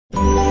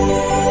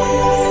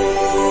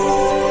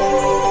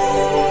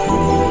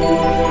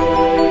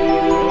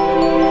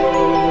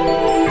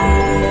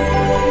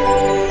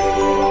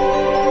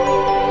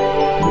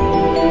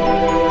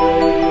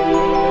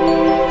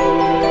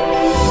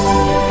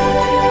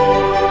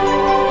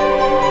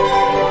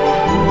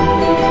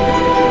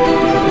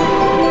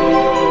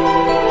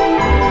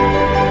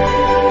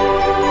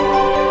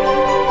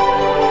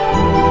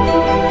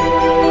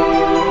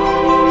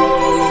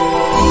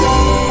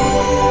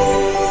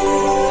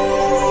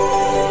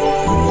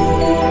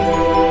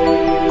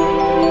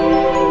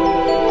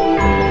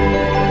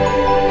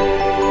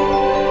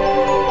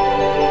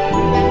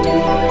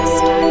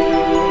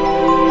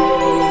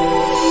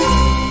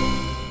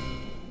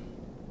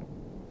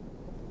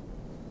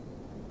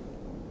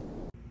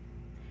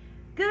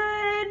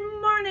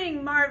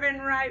morning,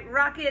 Marvin Wright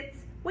Rockets.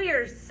 We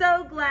are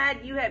so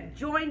glad you have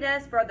joined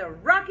us for the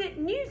Rocket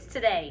News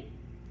today.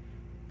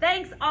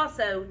 Thanks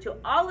also to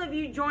all of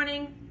you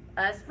joining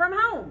us from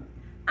home.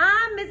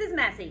 I'm Mrs.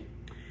 Massey.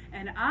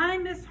 And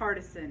I'm Miss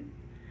Hardison.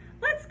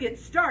 Let's get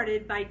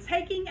started by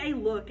taking a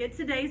look at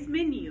today's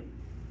menu.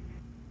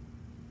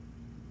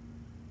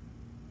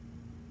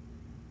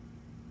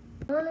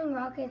 Morning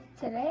Rockets,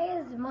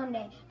 today is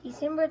Monday,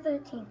 December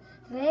 13th.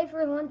 Today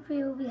for lunch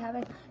we will be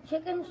having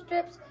chicken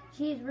strips,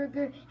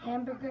 cheeseburger,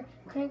 hamburger,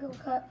 crinkle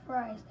cut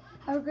fries.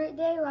 Have a great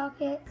day,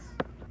 Rockets.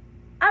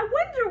 I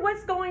wonder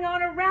what's going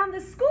on around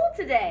the school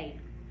today.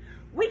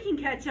 We can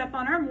catch up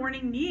on our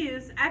morning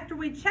news after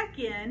we check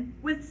in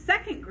with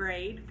second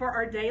grade for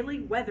our daily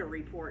weather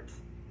report.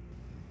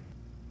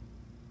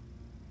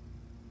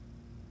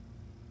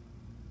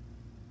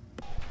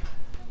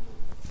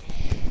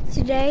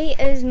 Today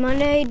is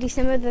Monday,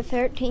 December the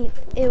 13th.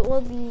 It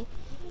will be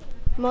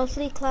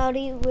mostly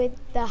cloudy with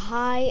the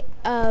high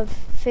of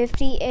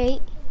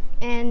 58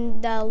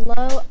 and the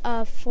low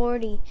of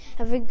 40.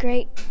 Have a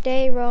great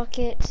day,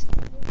 Rockets.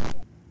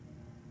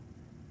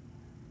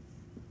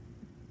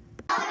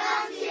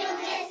 Welcome to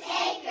Miss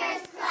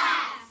Akers'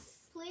 class.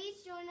 Please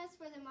join us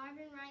for the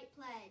Marvin Wright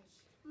Pledge.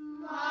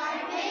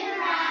 Marvin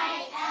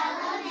Wright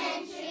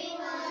Elementary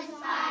will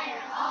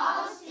inspire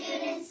all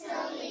students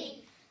to lead.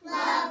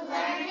 Love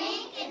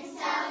learning,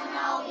 excel in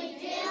all we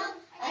do,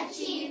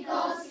 achieve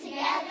goals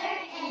together,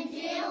 and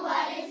do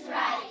what is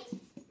right.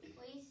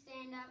 Please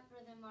stand up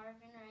for the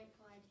Marvin Wright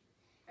Pledge,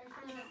 or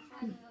for the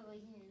Pledge of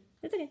Allegiance.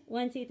 That's okay.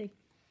 1, 2, 3.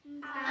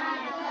 I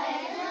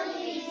pledge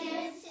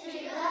allegiance to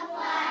the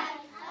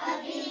flag of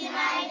the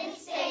United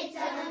States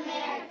of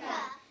America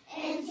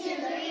and to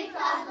the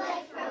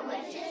republic for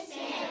which it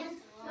stands,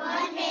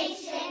 one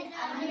nation,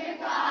 under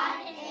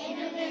God,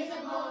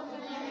 indivisible,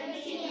 with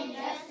liberty and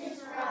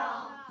justice for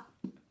all.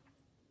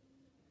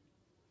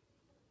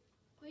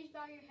 Please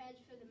bow your heads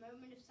for the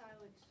moment of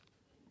silence.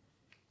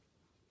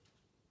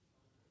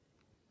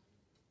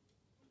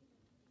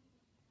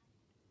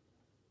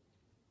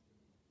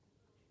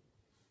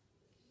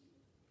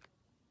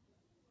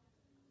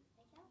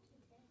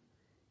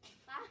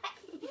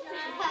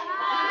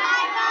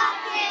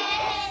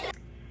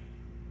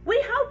 We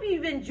hope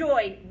you've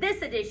enjoyed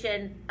this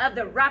edition of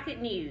the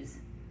Rocket News.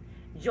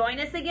 Join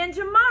us again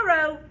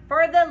tomorrow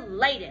for the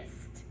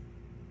latest.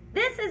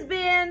 This has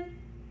been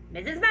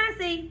Mrs.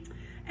 Massey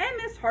And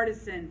Miss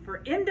Hardison for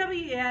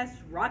MWS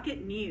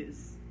Rocket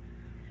News.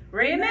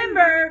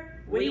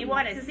 Remember, we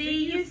want to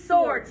see you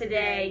soar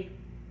today.